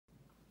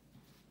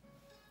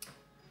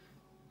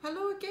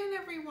Hello again,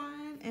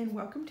 everyone, and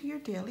welcome to your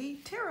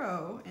daily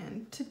tarot.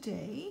 And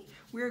today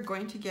we're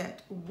going to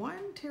get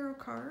one tarot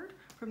card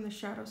from the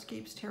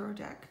ShadowScapes tarot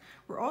deck.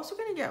 We're also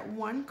going to get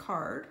one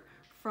card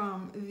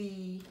from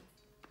the,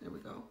 there we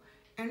go,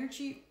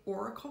 energy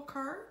oracle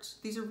cards.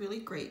 These are really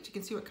great. You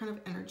can see what kind of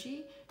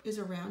energy is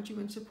around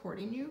you and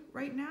supporting you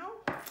right now.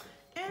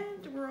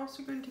 And we're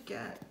also going to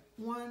get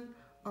one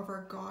of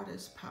our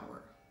goddess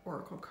power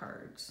oracle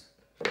cards.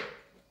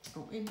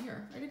 Oh, in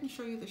here, I didn't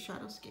show you the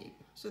ShadowScape.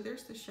 So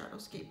there's the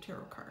ShadowScape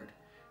tarot card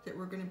that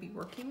we're going to be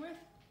working with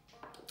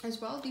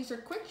as well. These are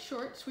quick,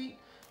 short, sweet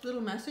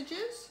little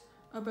messages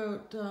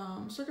about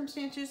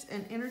circumstances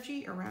and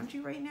energy around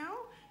you right now.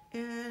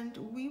 And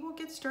we will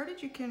get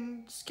started. You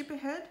can skip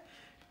ahead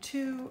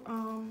to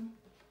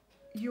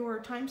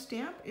your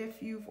timestamp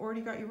if you've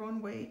already got your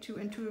own way to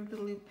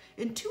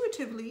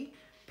intuitively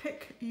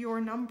pick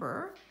your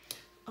number.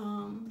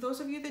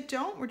 Those of you that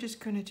don't, we're just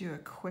going to do a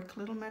quick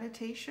little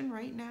meditation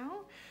right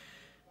now.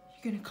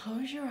 You're going to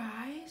close your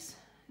eyes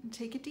and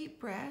take a deep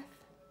breath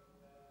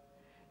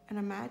and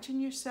imagine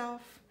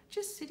yourself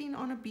just sitting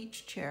on a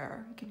beach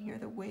chair. You can hear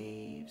the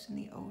waves and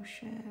the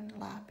ocean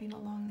lapping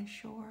along the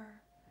shore.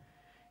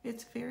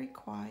 It's very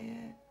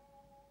quiet.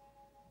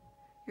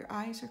 Your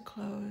eyes are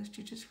closed.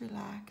 You're just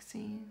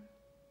relaxing.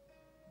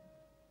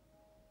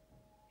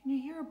 And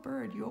you hear a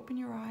bird. You open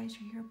your eyes,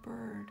 you hear a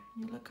bird.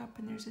 And you look up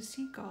and there's a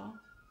seagull.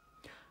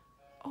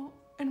 Oh,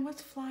 and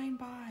what's flying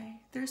by?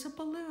 There's a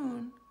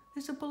balloon.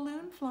 There's a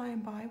balloon flying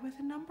by with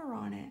a number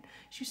on it.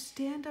 So you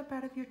stand up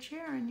out of your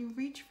chair and you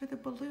reach for the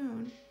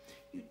balloon.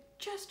 You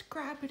just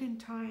grab it in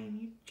time.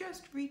 You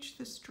just reach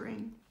the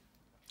string.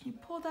 You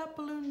pull that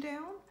balloon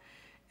down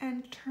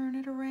and turn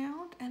it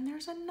around, and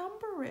there's a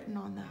number written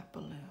on that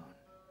balloon.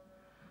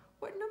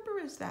 What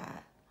number is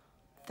that?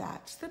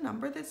 That's the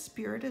number that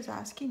Spirit is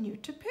asking you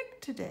to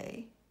pick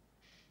today.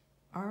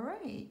 All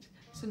right,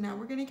 so now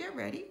we're gonna get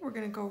ready. We're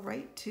gonna go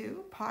right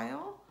to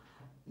pile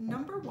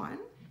number one.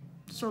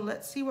 So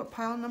let's see what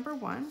pile number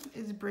one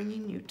is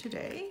bringing you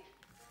today.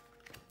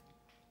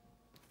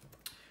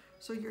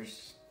 So your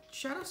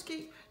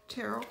ShadowScape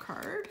tarot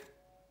card,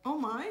 oh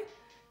my,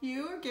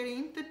 you are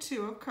getting the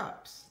Two of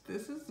Cups.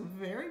 This is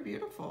very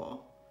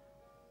beautiful.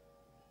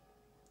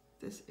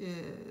 This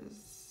is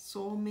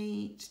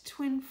soulmate,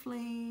 twin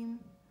flame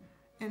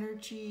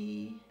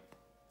energy.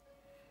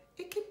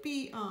 It could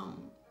be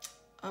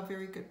a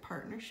very good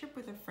partnership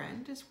with a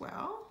friend as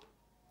well.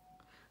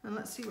 And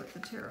let's see what the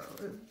tarot,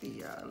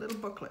 the little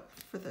booklet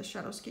for the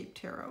ShadowScape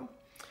tarot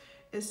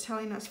is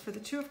telling us for the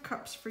Two of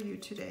Cups for you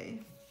today.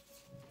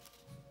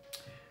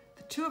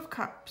 The Two of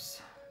Cups,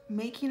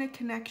 making a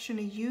connection,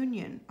 a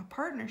union, a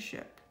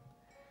partnership.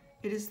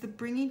 It is the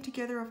bringing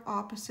together of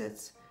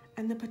opposites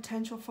and the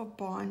potential for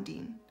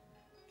bonding.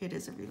 It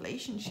is a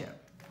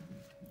relationship.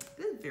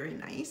 This is very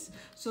nice.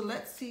 So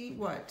let's see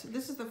what,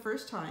 this is the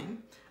first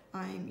time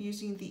I'm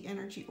using the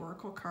energy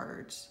oracle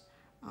cards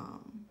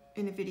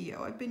in a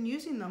video. I've been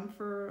using them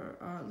for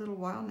a little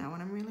while now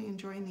and I'm really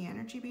enjoying the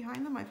energy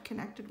behind them. I've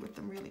connected with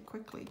them really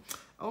quickly.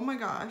 Oh my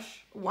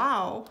gosh,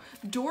 wow.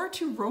 Door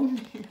to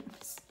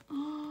romance.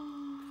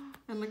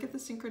 And look at the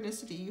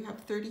synchronicity. You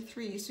have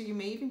 33, so you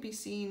may even be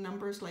seeing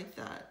numbers like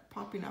that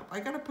popping up. I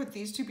gotta put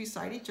these two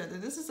beside each other.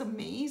 This is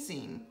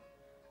amazing.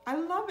 I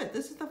love it.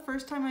 This is the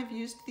first time I've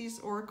used these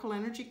oracle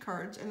energy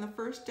cards, and the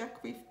first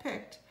deck we've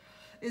picked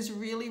is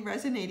really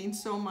resonating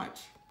so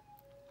much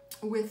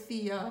with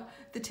the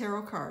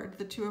tarot card,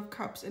 the Two of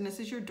Cups, and this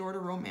is your door to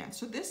romance.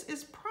 So this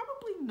is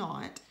probably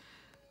not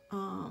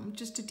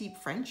just a deep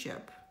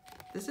friendship.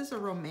 This is a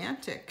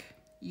romantic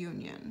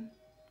union.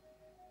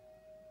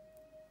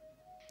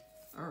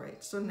 All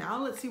right, so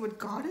now let's see what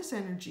goddess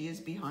energy is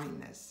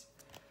behind this.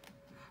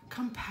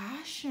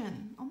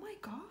 Compassion. Oh my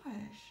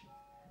gosh,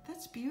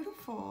 that's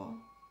beautiful.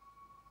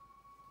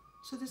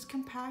 So there's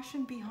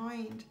compassion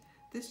behind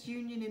this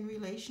union and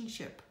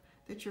relationship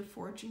that you're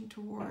forging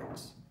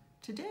towards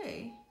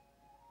today.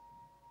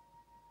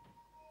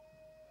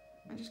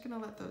 I'm just gonna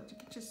let those, you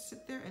can just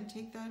sit there and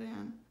take that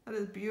in. That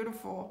is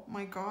beautiful.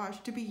 My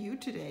gosh, to be you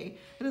today.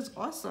 That is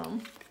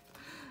awesome.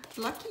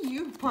 Lucky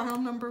you,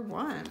 pile number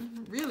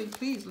one. Really,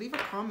 please leave a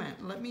comment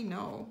and let me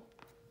know.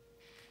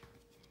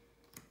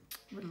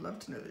 Would love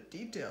to know the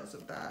details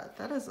of that.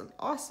 That is an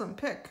awesome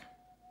pick.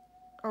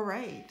 All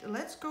right,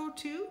 let's go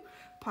to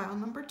pile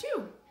number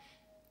two.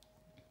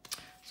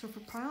 So for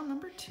pile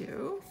number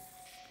two,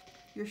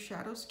 your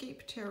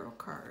ShadowScape tarot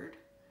card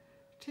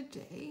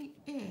today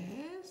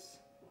is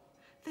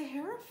the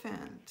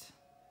Hierophant.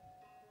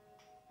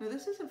 Now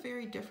this is a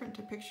very different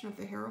depiction of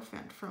the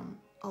Hierophant from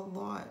a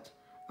lot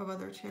of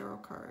other tarot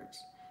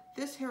cards.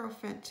 This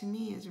Hierophant to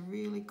me is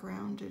really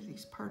grounded.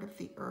 He's part of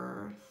the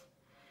earth.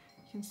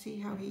 You can see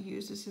how he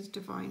uses his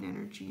divine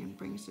energy and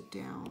brings it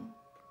down,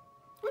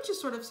 which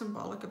is sort of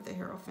symbolic of the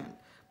Hierophant.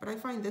 But I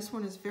find this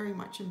one is very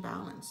much in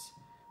balance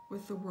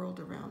with the world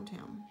around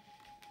him.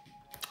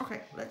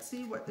 Okay, let's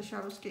see what the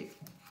ShadowScape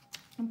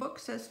book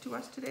says to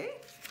us today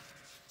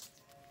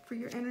for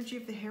your energy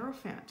of the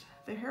Hierophant.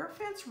 The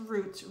Hierophant's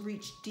roots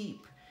reach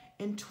deep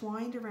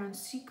entwined around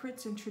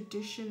secrets and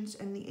traditions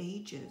and the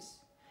ages.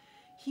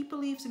 He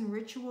believes in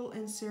ritual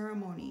and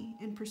ceremony,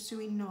 in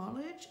pursuing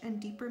knowledge and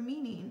deeper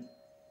meaning,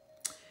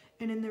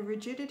 and in the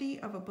rigidity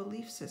of a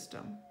belief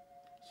system.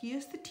 He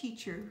is the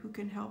teacher who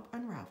can help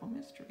unravel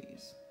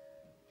mysteries.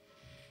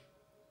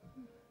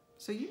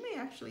 So you may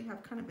actually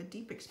have kind of a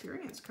deep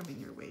experience coming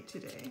your way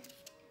today.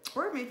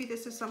 Or maybe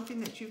this is something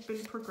that you've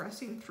been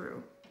progressing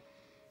through.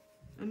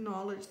 A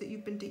knowledge that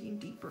you've been digging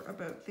deeper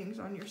about things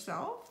on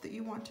yourself that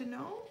you want to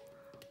know,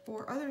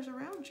 or others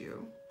around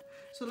you.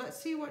 So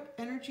let's see what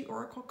energy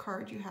oracle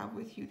card you have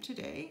with you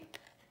today.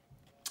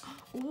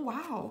 Oh,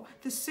 wow,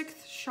 the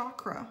 6th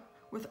chakra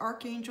with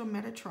Archangel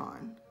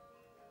Metatron.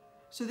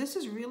 So this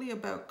is really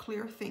about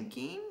clear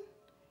thinking,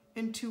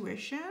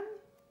 intuition,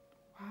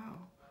 wow,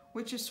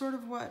 which is sort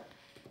of what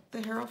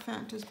the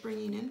Hierophant is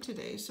bringing in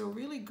today. So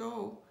really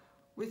go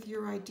with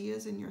your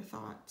ideas and your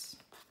thoughts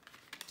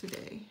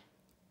today.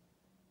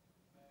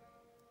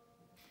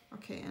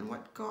 Okay, and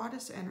what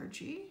goddess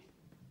energy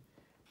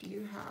do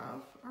you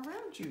have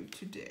around you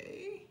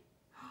today?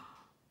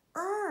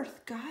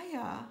 Earth,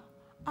 Gaia.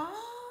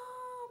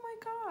 Oh my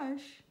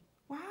gosh.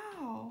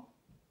 Wow.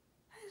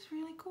 That is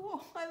really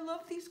cool. I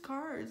love these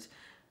cards.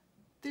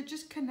 They're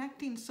just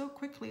connecting so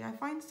quickly. I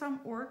find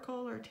some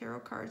oracle or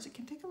tarot cards, it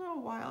can take a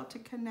little while to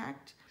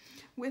connect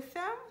with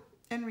them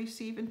and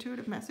receive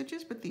intuitive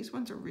messages, but these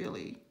ones are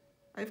really,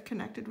 I've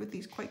connected with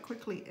these quite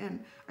quickly,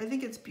 and I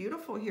think it's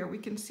beautiful here. We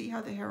can see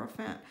how the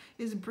Hierophant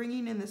is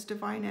bringing in this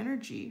divine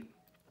energy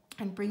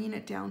and bringing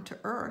it down to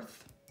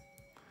earth.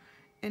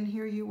 And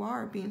here you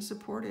are being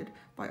supported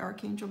by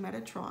Archangel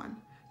Metatron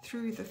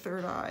through the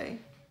third eye.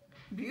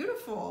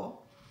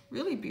 Beautiful,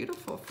 really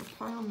beautiful for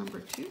pile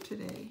number 2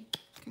 today.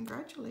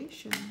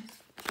 Congratulations.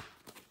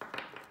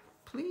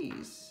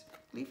 Please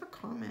leave a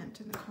comment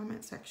in the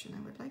comment section.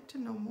 I would like to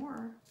know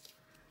more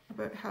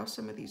about how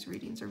some of these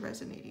readings are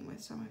resonating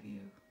with some of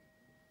you.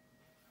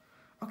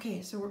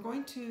 Okay, so we're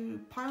going to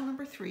pile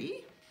number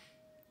 3.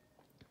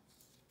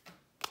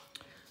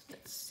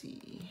 Let's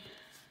see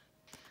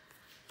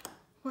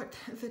what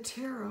the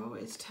tarot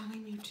is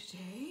telling you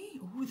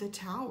today. Ooh, the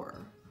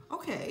Tower.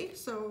 Okay,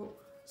 so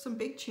some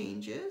big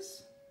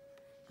changes,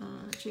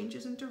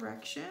 changes in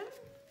direction.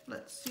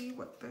 Let's see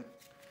what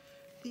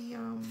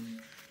the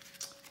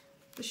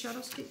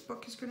ShadowScapes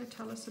book is going to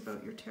tell us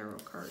about your tarot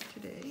card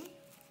today.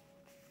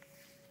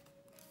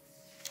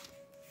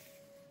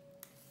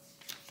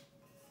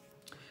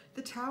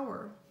 The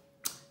Tower.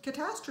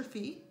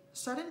 Catastrophe,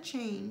 sudden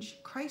change,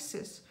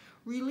 crisis,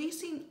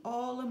 releasing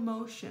all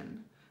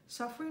emotion,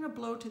 suffering a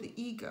blow to the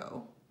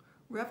ego,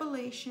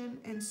 revelation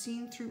and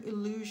seen through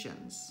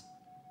illusions,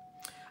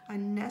 a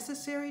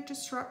necessary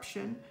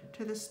disruption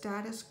to the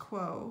status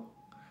quo,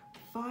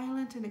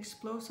 violent and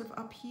explosive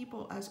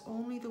upheaval as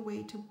only the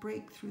way to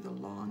break through the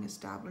long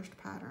established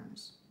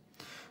patterns.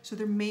 So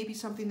there may be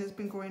something that's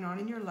been going on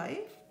in your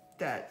life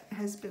that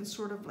has been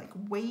sort of like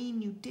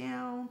weighing you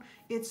down.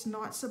 It's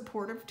not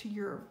supportive to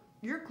your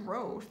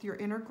growth, your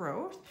inner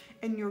growth,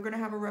 and you're going to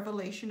have a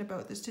revelation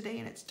about this today,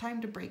 and it's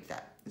time to break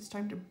that. It's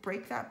time to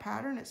break that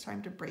pattern. It's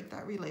time to break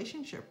that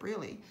relationship,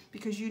 really,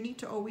 because you need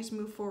to always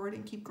move forward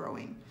and keep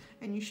growing,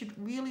 and you should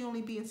really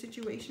only be in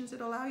situations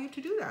that allow you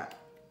to do that.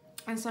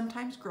 And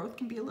sometimes growth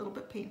can be a little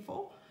bit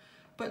painful,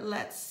 but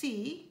let's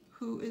see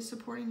who is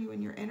supporting you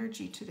in your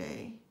energy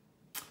today.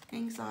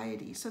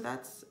 Anxiety. So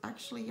that's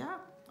actually, yeah,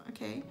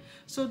 okay.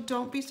 So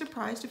don't be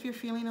surprised if you're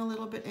feeling a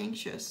little bit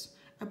anxious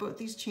about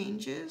these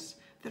changes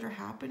that are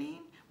happening.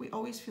 We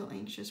always feel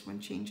anxious when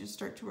changes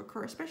start to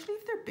occur, especially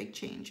if they're big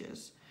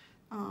changes.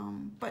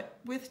 But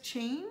with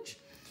change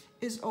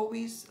is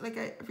always, like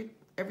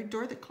every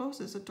door that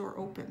closes, a door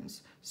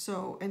opens.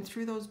 So, and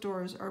through those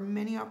doors are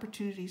many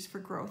opportunities for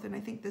growth. And I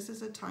think this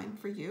is a time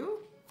for you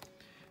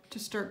to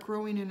start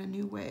growing in a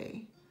new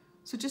way.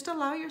 So just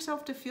allow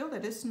yourself to feel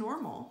that it's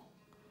normal.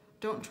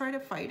 Don't try to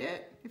fight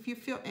it. If you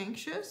feel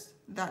anxious,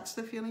 that's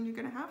the feeling you're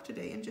going to have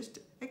today, and just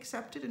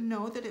accept it and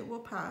know that it will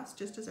pass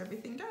just as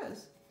everything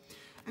does.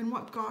 And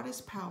what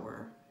goddess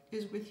power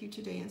is with you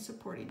today and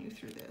supporting you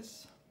through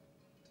this?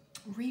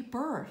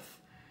 Rebirth.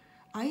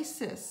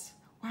 Isis.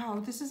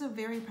 Wow, this is a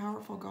very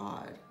powerful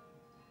god.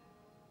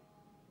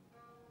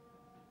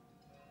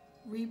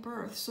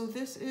 Rebirth. So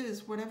this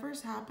is whatever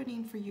is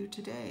happening for you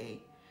today.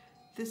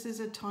 This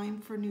is a time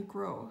for new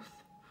growth.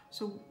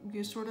 So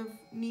you sort of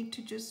need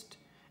to just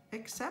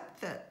accept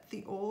that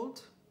the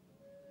old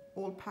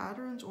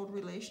patterns, old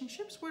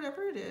relationships,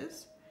 whatever it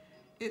is,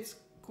 it's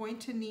going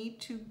to need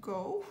to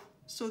go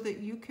so that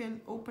you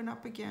can open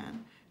up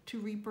again to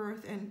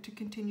rebirth and to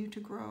continue to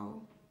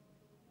grow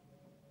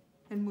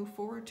and move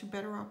forward to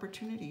better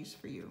opportunities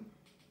for you.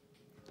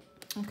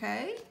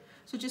 Okay?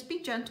 So just be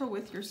gentle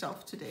with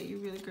yourself today. You're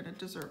really going to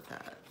deserve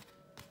that.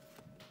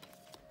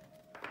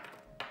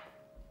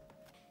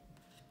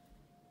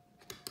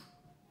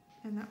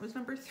 And that was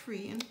number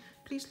 3. And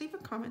please leave a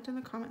comment in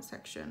the comment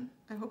section.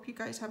 I hope you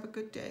guys have a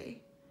good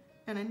day.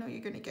 And I know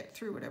you're going to get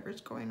through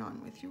whatever's going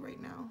on with you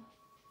right now.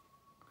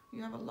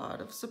 You have a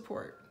lot of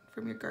support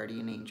from your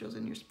guardian angels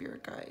and your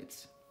spirit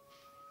guides.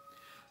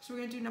 So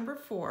we're going to do number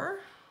 4.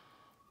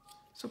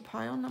 So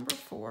pile number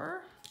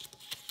 4.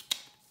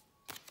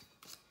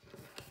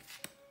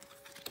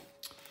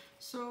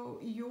 So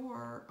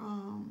your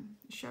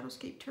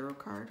ShadowScape tarot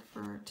card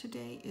for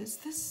today is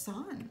the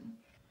Sun.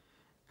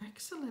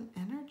 Excellent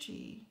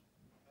energy.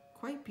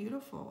 Quite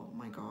beautiful. Oh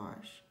my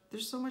gosh.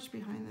 There's so much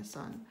behind the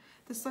Sun.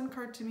 The Sun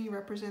card to me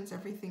represents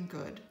everything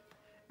good.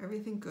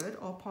 Everything good,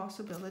 all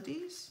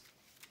possibilities.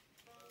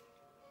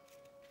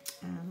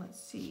 And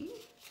let's see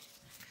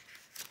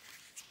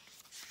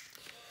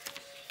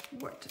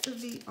what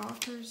the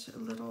author's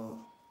little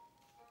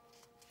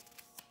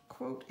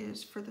quote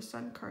is for the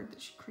Sun card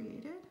that she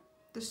created.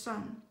 The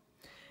Sun,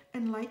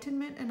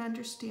 enlightenment and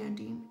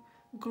understanding,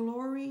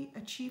 glory,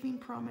 achieving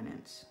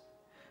prominence,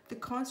 the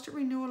constant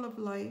renewal of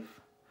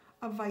life,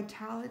 of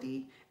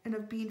vitality, and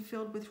of being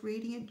filled with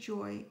radiant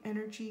joy,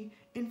 energy,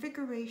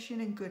 invigoration,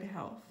 and good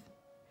health,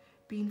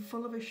 being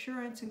full of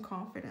assurance and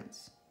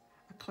confidence,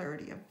 a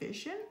clarity of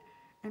vision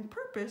and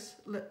purpose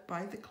lit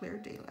by the clear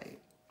daylight.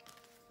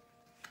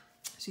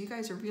 So you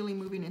guys are really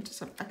moving into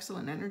some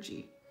excellent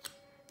energy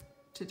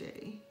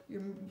today.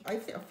 I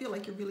feel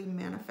like you're really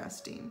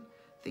manifesting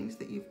things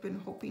that you've been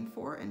hoping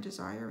for and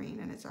desiring,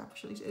 and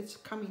it's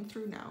coming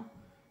through now.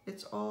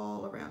 It's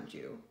all around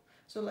you.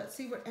 So let's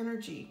see what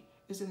energy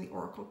is in the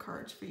oracle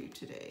cards for you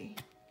today.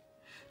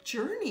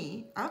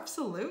 Journey,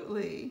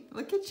 absolutely.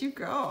 Look at you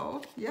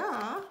go.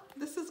 Yeah,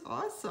 this is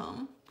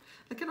awesome.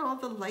 Look at all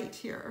the light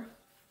here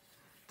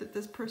that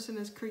this person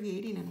is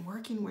creating and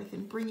working with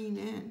and bringing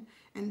in,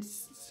 and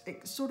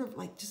sort of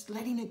like just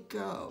letting it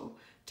go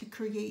to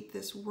create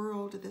this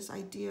world, this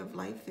idea of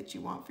life that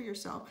you want for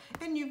yourself.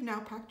 And you've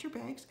now packed your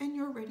bags and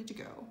you're ready to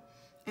go.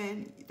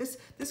 And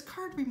this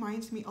card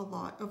reminds me a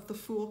lot of the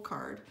Fool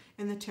card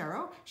in the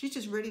tarot. She's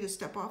just ready to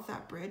step off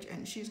that bridge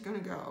and she's gonna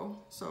go.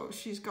 So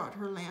she's got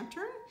her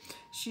lantern,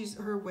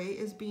 her way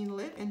is being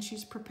lit, and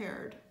she's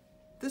prepared.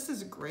 This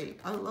is great.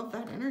 I love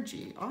that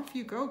energy. Off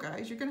you go,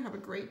 guys. You're gonna have a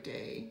great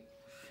day.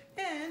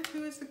 And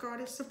who is the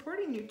goddess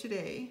supporting you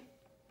today?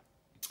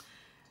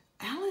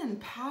 Ellen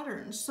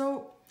Patterns.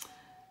 So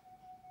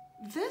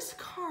this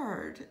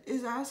card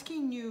is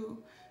asking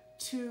you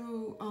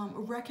to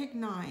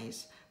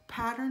recognize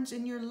patterns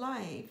in your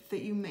life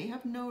that you may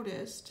have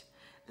noticed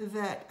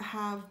that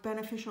have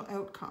beneficial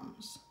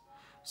outcomes.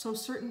 So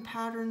certain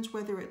patterns,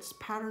 whether it's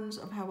patterns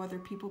of how other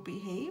people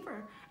behave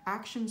or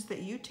actions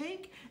that you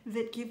take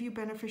that give you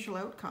beneficial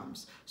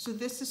outcomes. So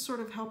this is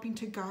sort of helping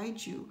to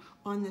guide you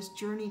on this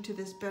journey to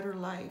this better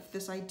life,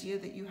 this idea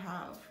that you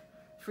have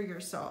for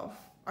yourself.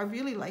 I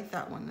really like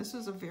that one. This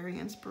is a very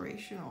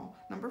inspirational.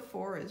 Number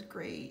 4 is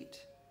great.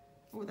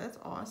 Oh, that's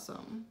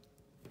awesome.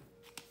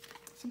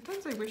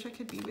 Sometimes I wish I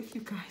could be with you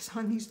guys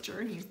on these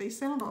journeys. They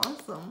sound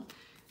awesome.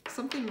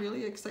 Something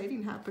really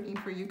exciting happening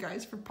for you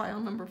guys for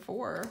pile number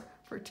 4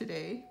 for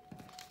today.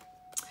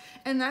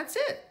 And that's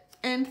it.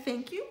 And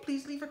thank you.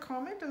 Please leave a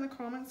comment in the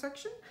comment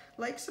section.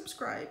 Like,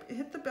 subscribe,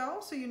 hit the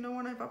bell so you know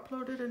when I've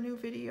uploaded a new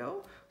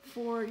video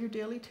for your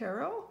daily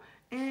tarot.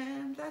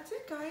 And that's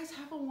it, guys.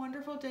 Have a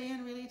wonderful day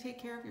and really take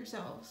care of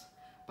yourselves.